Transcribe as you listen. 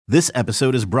This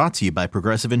episode is brought to you by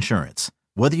Progressive Insurance.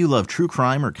 Whether you love true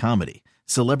crime or comedy,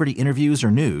 celebrity interviews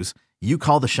or news, you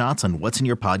call the shots on what's in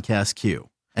your podcast queue.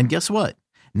 And guess what?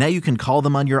 Now you can call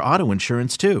them on your auto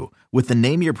insurance too with the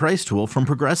Name Your Price tool from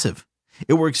Progressive.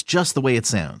 It works just the way it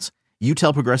sounds. You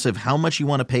tell Progressive how much you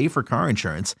want to pay for car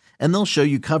insurance, and they'll show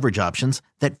you coverage options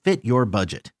that fit your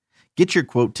budget. Get your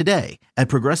quote today at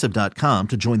Progressive.com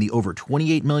to join the over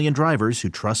 28 million drivers who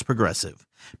trust Progressive.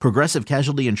 Progressive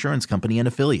Casualty Insurance Company and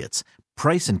Affiliates.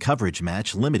 Price and coverage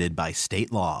match limited by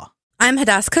state law. I'm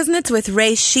Hadass Kuznets with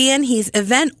Ray Sheehan. He's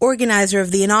event organizer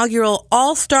of the inaugural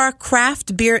All-Star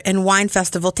Craft Beer and Wine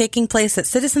Festival taking place at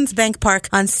Citizens Bank Park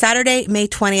on Saturday, May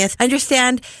 20th. I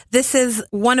understand this is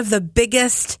one of the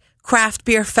biggest craft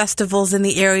beer festivals in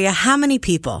the area. How many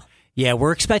people? Yeah,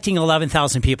 we're expecting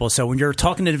 11,000 people. So when you're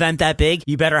talking an event that big,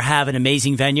 you better have an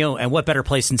amazing venue. And what better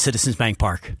place than Citizens Bank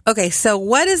Park? Okay, so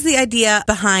what is the idea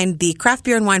behind the Craft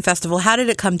Beer and Wine Festival? How did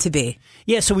it come to be?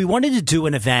 Yeah, so we wanted to do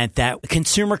an event that a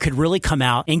consumer could really come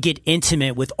out and get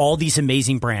intimate with all these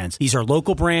amazing brands. These are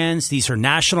local brands. These are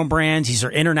national brands. These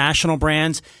are international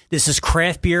brands. This is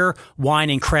craft beer, wine,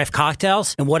 and craft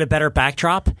cocktails. And what a better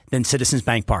backdrop than Citizens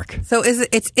Bank Park. So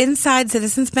it's inside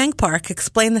Citizens Bank Park.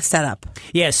 Explain the setup.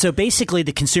 Yeah, so basically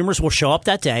the consumers will show up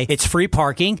that day. It's free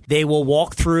parking. They will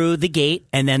walk through the gate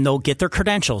and then they'll get their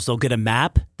credentials. They'll get a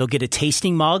map. They'll get a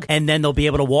tasting mug, and then they'll be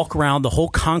able to walk around the whole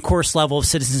concourse level of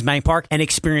Citizens Bank Park and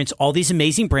experience all these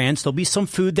amazing brands. There'll be some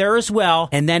food there as well.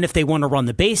 And then if they want to run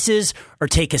the bases or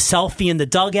take a selfie in the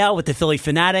dugout with the Philly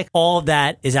Fanatic, all of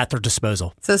that is at their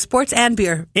disposal. So sports and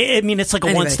beer. It's like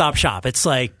a one-stop shop. It's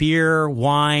like beer,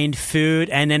 wine,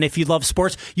 food. And then if you love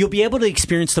sports, you'll be able to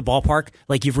experience the ballpark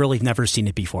like you've really never seen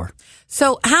it before.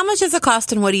 So how much does it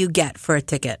cost and what do you get for a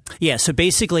ticket? Yeah, so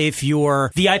basically if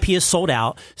your VIP is sold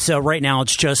out, so right now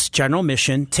it's just general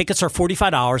admission, tickets are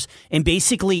 $45, and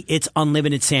basically it's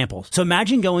unlimited samples. So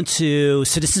imagine going to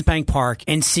Citizens Bank Park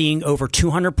and seeing over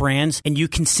 200 brands, and you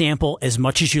can sample as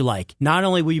much as you like. Not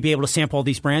only will you be able to sample all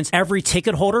these brands, every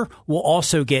ticket holder will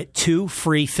also get 2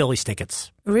 free Phillies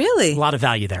tickets. Really? A lot of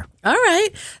value there. All right.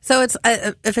 So it's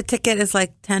if a ticket is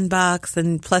like $10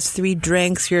 and plus 3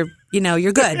 drinks, you're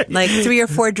good. Like 3 or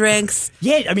 4 drinks.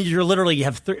 Yeah, I mean, you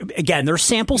have again, there's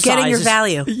sample sizes. Getting your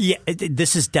value. Yeah,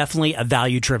 this is definitely a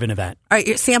value-driven event. All right,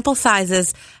 your sample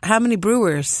sizes, how many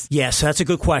brewers? Yeah, so that's a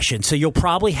good question. So you'll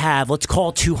probably have, let's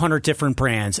call 200 different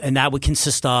brands, and that would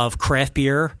consist of craft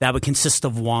beer, that would consist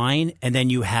of wine, and then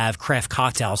you have craft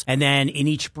cocktails. And then in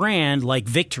each brand, like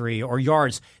Victory or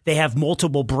Yards, they have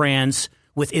multiple brands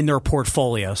within their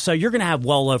portfolio. So you're going to have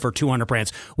well over 200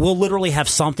 brands. We'll literally have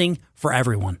something for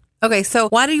everyone. Okay, so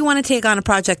why do you want to take on a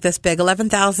project this big?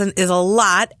 11,000 is a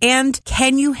lot, and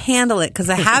can you handle it? Because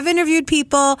I have interviewed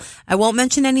people, I won't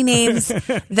mention any names,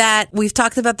 that we've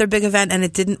talked about their big event and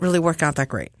it didn't really work out that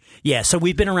great. Yeah, so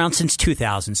we've been around since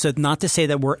 2000. So not to say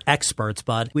that we're experts,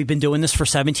 but we've been doing this for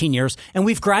 17 years, and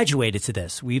we've graduated to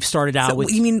this. We've started out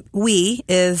with... You mean we,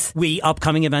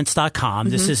 upcomingevents.com.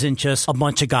 This isn't just a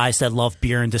bunch of guys that love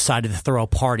beer and decided to throw a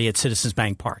party at Citizens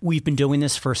Bank Park. We've been doing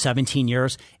this for 17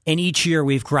 years, and each year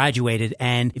we've graduated.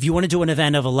 And if you want to do an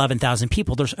event of 11,000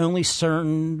 people, there's only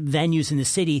certain venues in the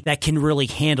city that can really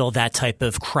handle that type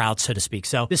of crowd, so to speak.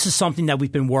 So this is something that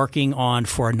we've been working on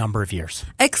for a number of years.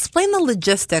 Explain the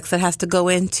logistics that has to go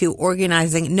into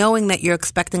organizing, knowing that you're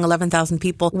expecting 11,000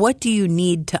 people. What do you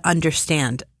need to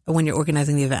understand when you're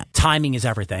organizing the event? Timing is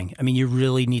everything. I mean, you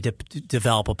really need to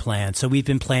develop a plan. So we've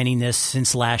been planning this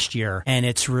since last year, and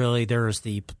it's really, there's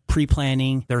the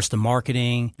pre-planning, there's the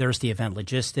marketing, there's the event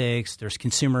logistics, there's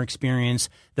consumer experience,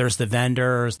 there's the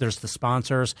vendors, there's the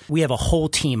sponsors. We have a whole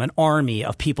team, an army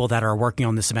of people that are working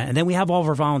on this event. And then we have all of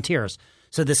our volunteers.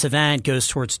 So this event goes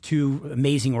towards 2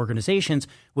 amazing organizations,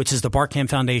 which is the Barcamp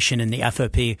Foundation and the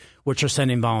FOP, which are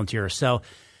sending volunteers. So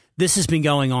this has been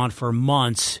going on for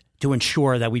months to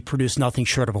ensure that we produce nothing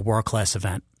short of a world-class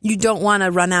event. You don't want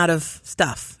to run out of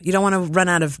stuff. You don't want to run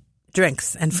out of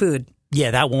drinks and food.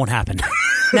 Yeah, that won't happen.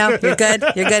 No, you're good.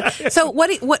 You're good. So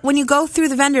when you go through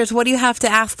the vendors, what do you have to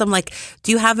ask them? Like,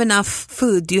 do you have enough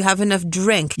food? Do you have enough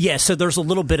drink? Yeah, so there's a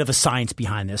little bit of a science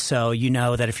behind this. So you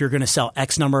know that if you're going to sell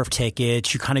X number of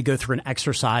tickets, you kind of go through an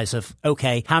exercise of,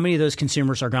 okay, how many of those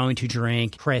consumers are going to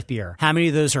drink craft beer? How many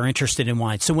of those are interested in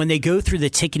wine? So when they go through the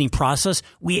ticketing process,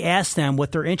 we ask them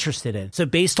what they're interested in. So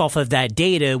based off of that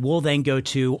data, we'll then go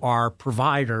to our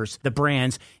providers, the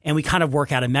brands, and we kind of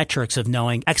work out a metrics of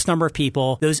knowing X number of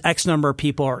people, those X number of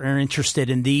people are interested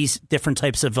in these different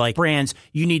types of like brands.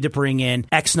 You need to bring in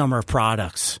X number of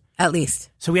products. At least.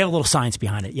 So we have a little science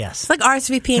behind it, yes. It's like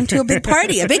RSVPing to a big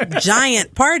party, a big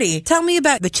giant party. Tell me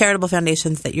about the charitable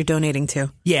foundations that you're donating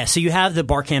to. Yeah, so you have the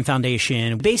Barkham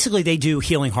Foundation. Basically, they do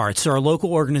Healing Hearts. They're a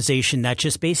local organization that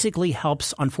just basically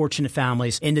helps unfortunate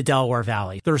families in the Delaware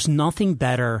Valley. There's nothing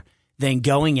better than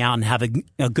going out and having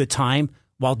a good time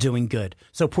while doing good.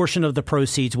 So a portion of the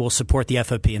proceeds will support the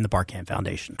FOP and the Barkham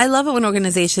Foundation. I love it when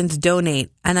organizations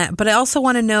donate, but I also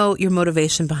want to know your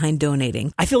motivation behind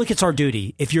donating. I feel like it's our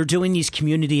duty. If you're doing these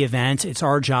community events, it's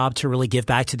our job to really give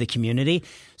back to the community.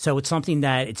 So it's something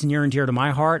that it's near and dear to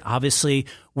my heart. Obviously,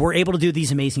 we're able to do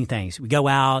these amazing things. We go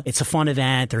out, it's a fun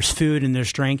event, there's food and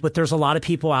there's drink, but there's a lot of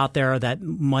people out there that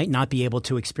might not be able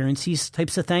to experience these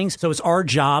types of things. So it's our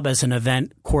job as an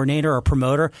event coordinator or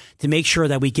promoter to make sure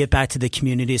that we give back to the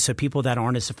community so people that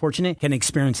aren't as fortunate can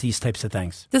experience these types of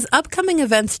things. Does upcoming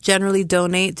events generally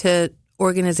donate to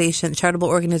charitable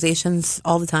organizations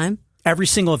all the time? Every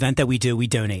single event that we do, we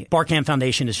donate. Barkham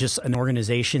Foundation is just an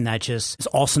organization that just is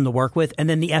awesome to work with. And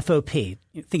then the FOP,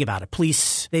 think about it.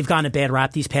 Police, they've gotten a bad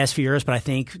rap these past few years, but I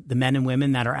think the men and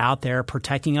women that are out there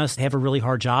protecting us, they have a really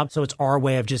hard job. So it's our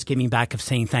way of just giving back, of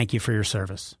saying thank you for your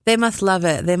service. They must love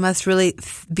it. They must really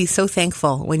be so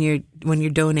thankful when you're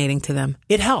donating to them.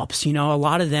 It helps. You know, a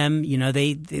lot of them, you know,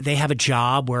 they have a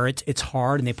job where it's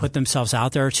hard and they put themselves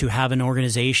out there to have an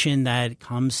organization that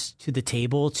comes to the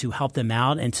table to help them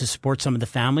out and to support some of the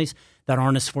families that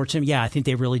aren't as fortunate. Yeah, I think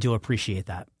they really do appreciate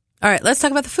that. All right, let's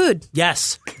talk about the food.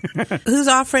 Yes. Who's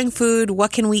offering food?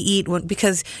 What can we eat?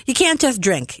 Because you can't just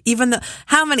drink. Even though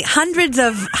how many hundreds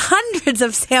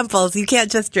of samples, you can't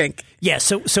just drink. Yeah,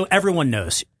 so everyone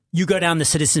knows. You go down to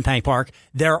Citizens Bank Park,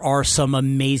 there are some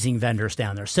amazing vendors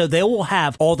down there. So they will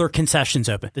have all their concessions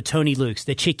open. The Tony Luke's,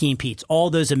 the Chicky and Pete's, all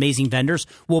those amazing vendors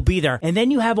will be there. And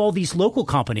then you have all these local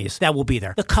companies that will be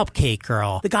there. The Cupcake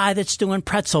Girl, the guy that's doing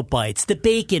pretzel bites, the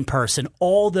bacon person,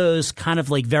 all those kind of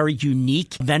like very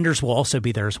unique vendors will also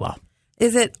be there as well.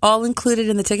 Is it all included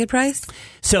in the ticket price?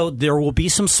 So there will be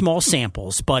some small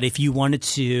samples, but if you wanted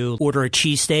to order a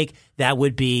cheesesteak, that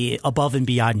would be above and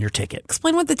beyond your ticket.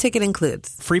 Explain what the ticket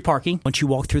includes. Free parking. Once you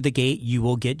walk through the gate, you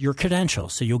will get your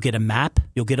credentials. So you'll get a map,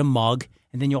 you'll get a mug,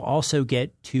 and then you'll also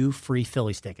get 2 free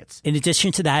Phillies tickets. In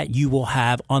addition to that, you will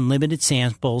have unlimited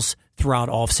samples throughout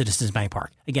all of Citizens Bank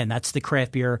Park. Again, that's the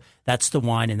craft beer, that's the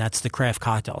wine, and that's the craft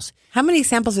cocktails. How many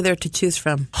samples are there to choose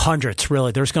from? Hundreds,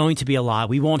 really. There's going to be a lot.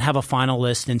 We won't have a final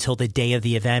list until the day of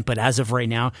the event, but as of right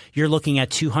now, you're looking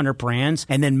at 200 brands,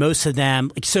 and then most of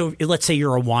them, so let's say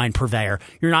you're a wine purveyor.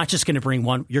 You're not just going to bring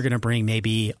one, you're going to bring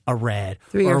maybe a red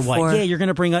 3 or 4. Yeah, you're going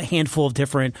to bring a handful of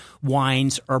different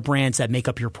wines or brands that make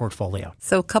up your portfolio.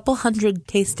 So a couple hundred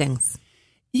tastings.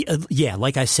 Yeah,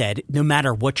 like I said, no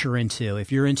matter what you're into,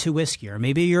 if you're into whiskey or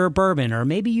maybe you're a bourbon or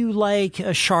maybe you like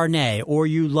a Chardonnay or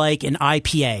you like an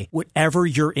IPA, whatever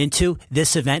you're into,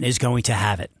 this event is going to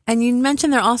have it. And you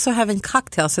mentioned they're also having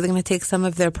cocktails, so they're going to take some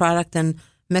of their product and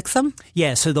mix them?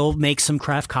 Yeah, so they'll make some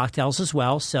craft cocktails as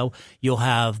well. So you'll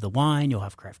have the wine, you'll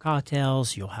have craft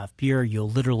cocktails, you'll have beer, you'll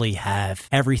literally have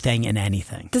everything and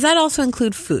anything. Does that also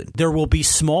include food? There will be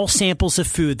small samples of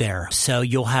food there. So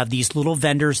you'll have these little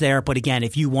vendors there. But again,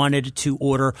 if you wanted to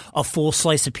order a full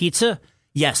slice of pizza,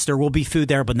 yes, there will be food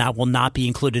there, but that will not be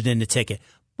included in the ticket.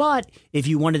 But if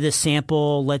you wanted to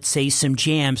sample, let's say, some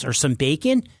jams or some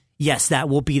bacon, yes, that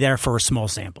will be there for a small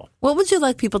sample. What would you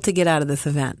like people to get out of this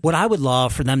event? What I would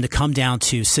love for them to come down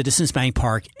to Citizens Bank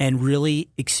Park and really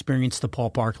experience the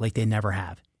ballpark like they never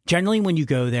have. Generally, when you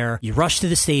go there, you rush to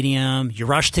the stadium, you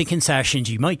rush to concessions,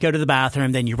 you might go to the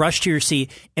bathroom, then you rush to your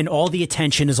seat, and all the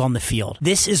attention is on the field.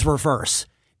 This is reverse.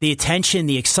 The attention,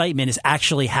 the excitement is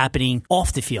actually happening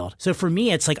off the field. So for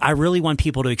me, it's like I really want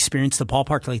people to experience the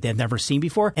ballpark like they've never seen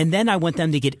before. And then I want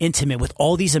them to get intimate with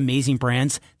all these amazing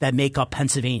brands that make up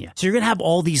Pennsylvania. So you're going to have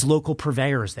all these local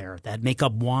purveyors there that make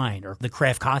up wine or the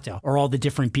craft cocktail or all the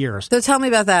different beers. So tell me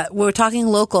about that. We're talking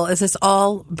local. Is this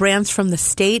all brands from the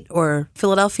state or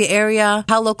Philadelphia area?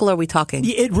 How local are we talking?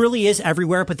 It really is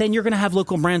everywhere. But then you're going to have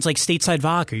local brands like Stateside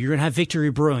Vodka. You're going to have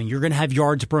Victory Brewing. You're going to have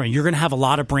Yards Brewing. You're going to have a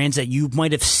lot of brands that you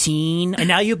might have seen, and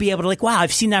now you'll be able to like, wow,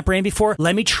 I've seen that brand before.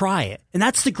 Let me try it. And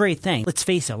that's the great thing. Let's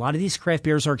face it, a lot of these craft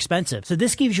beers are expensive. So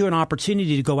this gives you an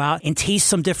opportunity to go out and taste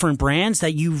some different brands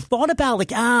that you've thought about,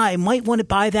 like, I might want to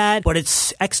buy that, but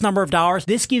it's X number of dollars.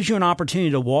 This gives you an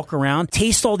opportunity to walk around,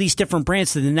 taste all these different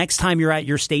brands. So the next time you're at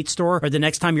your state store or the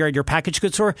next time you're at your packaged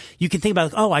goods store, you can think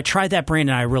about, like, oh, I tried that brand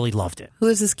and I really loved it. Who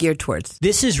is this geared towards?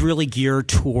 This is really geared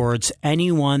towards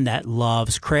anyone that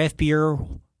loves craft beer,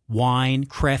 wine,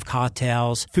 craft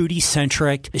cocktails, foodie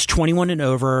centric, is 21 and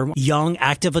over, young,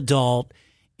 active adult,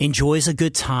 enjoys a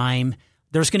good time,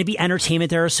 There's going to be entertainment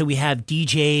there. So we have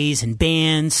DJs and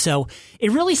bands. So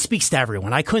it really speaks to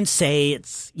everyone. I couldn't say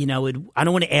it's, I don't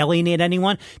want to alienate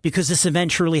anyone because this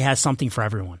event truly has something for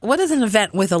everyone. What does an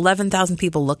event with 11,000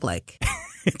 people look like?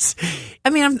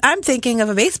 I'm thinking of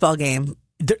a baseball game.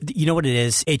 You know what it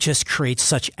is? It just creates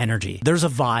such energy. There's a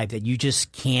vibe that you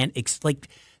just can't,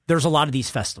 there's a lot of these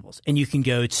festivals, and you can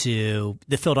go to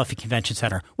the Philadelphia Convention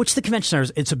Center, which the Convention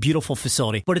Center it's a beautiful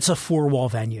facility, but it's a 4-wall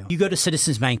venue. You go to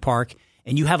Citizens Bank Park,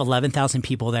 and you have 11,000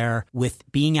 people there with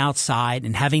being outside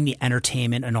and having the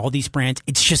entertainment and all these brands.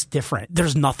 It's just different.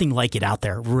 There's nothing like it out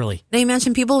there, really. Now, you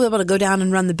mentioned people will be able to go down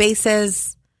and run the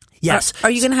bases. Yes. Are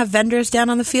you going to have vendors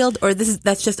down on the field, or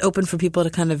that's just open for people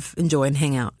to kind of enjoy and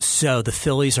hang out? So the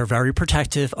Phillies are very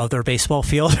protective of their baseball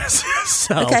field.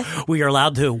 So we are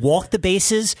allowed to walk the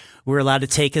bases. We're allowed to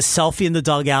take a selfie in the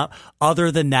dugout.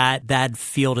 Other than that, that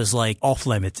field is like off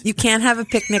limits. You can't have a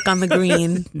picnic on the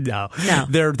green. No.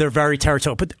 They're very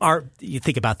territorial. But you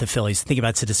think about the Phillies, think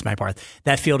about Citizens Bank Park.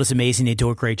 That field is amazing. They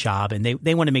do a great job, and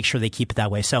they want to make sure they keep it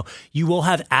that way. So you will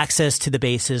have access to the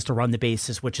bases to run the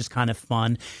bases, which is kind of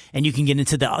fun. And you can get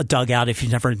into the dugout if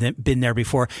you've never been there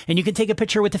before. And you can take a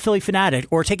picture with the Philly Fanatic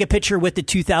or take a picture with the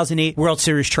 2008 World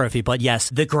Series trophy. But yes,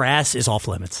 the grass is off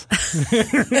limits.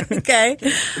 Okay.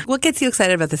 What gets you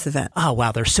excited about this event? Oh,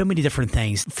 wow. There's so many different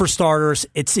things. For starters,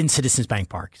 it's in Citizens Bank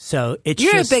Park. So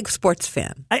You're a big sports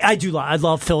fan. I do. I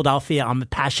love Philadelphia. I'm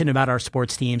passionate about our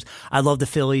sports teams. I love the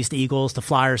Phillies, the Eagles, the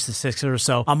Flyers, the Sixers.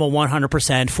 So I'm a 100%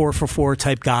 4-for-4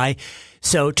 type guy.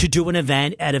 So to do an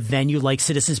event at a venue like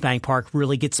Citizens Bank Park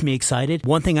really gets me excited.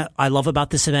 One thing I love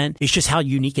about this event is just how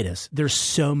unique it is. There's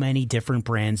so many different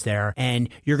brands there, and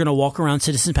you're going to walk around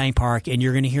Citizens Bank Park and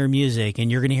you're going to hear music, and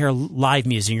you're going to hear live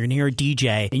music, you're going to hear a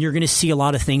DJ, and you're going to see a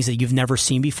lot of things that you've never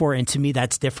seen before. And to me,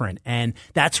 that's different. And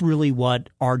that's really what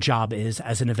our job is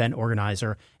as an event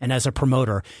organizer and as a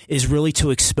promoter, is really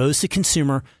to expose the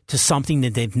consumer to something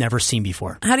that they've never seen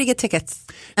before. How do you get tickets?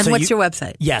 And what's your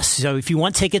website? Yes. So if you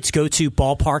want tickets, go to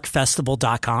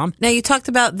ballparkfestival.com. Now, you talked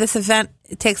about this event.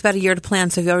 It takes about a year to plan.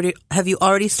 So have you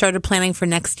already started planning for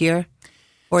next year,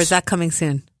 or is that coming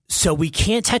soon? So we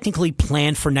can't technically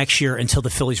plan for next year until the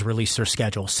Phillies release their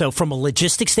schedule. So from a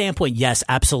logistics standpoint, yes,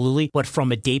 absolutely. But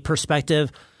from a date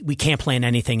perspective, we can't plan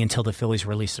anything until the Phillies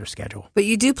release their schedule. But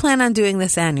you do plan on doing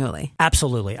this annually?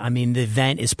 Absolutely. I mean, the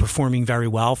event is performing very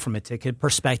well from a ticket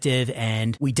perspective,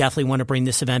 and we definitely want to bring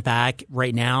this event back.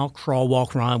 Right now, crawl,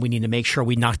 walk, run, we need to make sure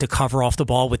we knock the cover off the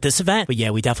ball with this event. But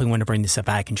yeah, we definitely want to bring this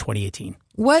back in 2018.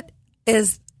 What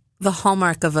is the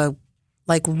hallmark of a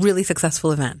really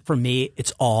successful event? For me,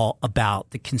 it's all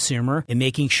about the consumer and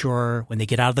making sure when they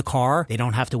get out of the car, they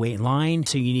don't have to wait in line.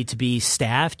 So you need to be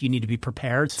staffed. You need to be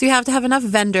prepared. So you have to have enough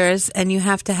vendors, and you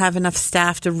have to have enough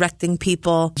staff directing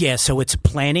people. Yeah. So it's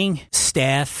planning,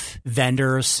 staff,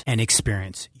 vendors, and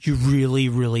experience. You really,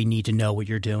 really need to know what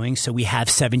you're doing. So we have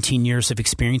 17 years of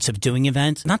experience of doing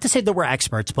events. Not to say that we're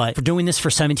experts, but for doing this for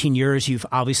 17 years, you've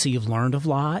learned a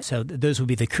lot. So those would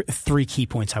be the 3 key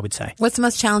points, I would say. What's the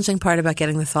most challenging part about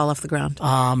getting this all off the ground?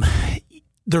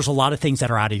 There's a lot of things that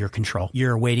are out of your control.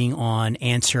 You're waiting on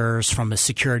answers from a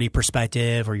security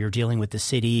perspective, or you're dealing with the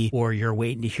city, or you're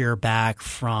waiting to hear back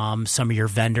from some of your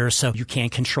vendors. So you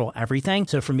can't control everything.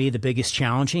 So for me, the biggest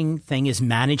challenging thing is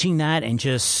managing that and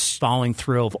just following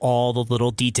through of all the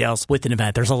little details with an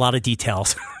event. There's a lot of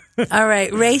details. All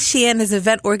right. Ray Sheehan is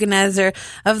event organizer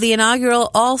of the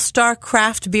inaugural All-Star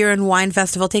Craft Beer and Wine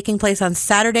Festival taking place on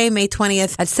Saturday, May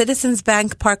 20th at Citizens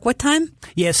Bank Park. What time?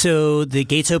 Yeah, so the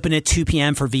gates open at 2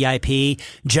 p.m. for VIP.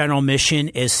 General admission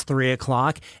is 3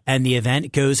 o'clock, and the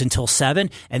event goes until 7.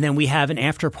 And then we have an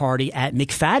after party at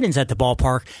McFadden's at the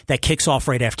ballpark that kicks off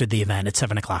right after the event at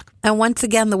 7 o'clock. And once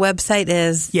again, the website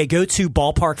is? Yeah, go to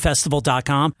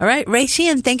ballparkfestival.com. All right. Ray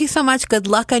Sheehan, thank you so much. Good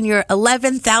luck on your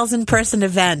 11,000-person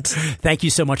event. Thank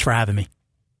you so much for having me.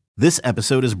 This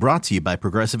episode is brought to you by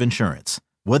Progressive Insurance.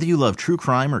 Whether you love true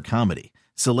crime or comedy,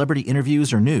 celebrity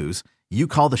interviews or news, you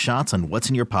call the shots on what's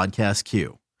in your podcast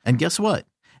queue. And guess what?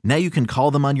 Now you can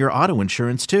call them on your auto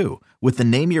insurance too with the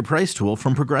Name Your Price tool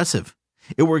from Progressive.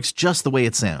 It works just the way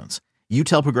it sounds. You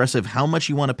tell Progressive how much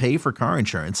you want to pay for car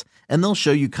insurance, and they'll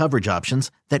show you coverage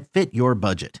options that fit your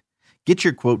budget. Get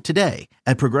your quote today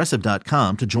at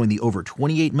Progressive.com to join the over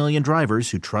 28 million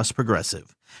drivers who trust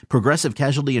Progressive. Progressive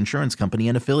Casualty Insurance Company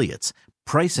and Affiliates.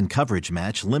 Price and coverage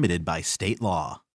match limited by state law.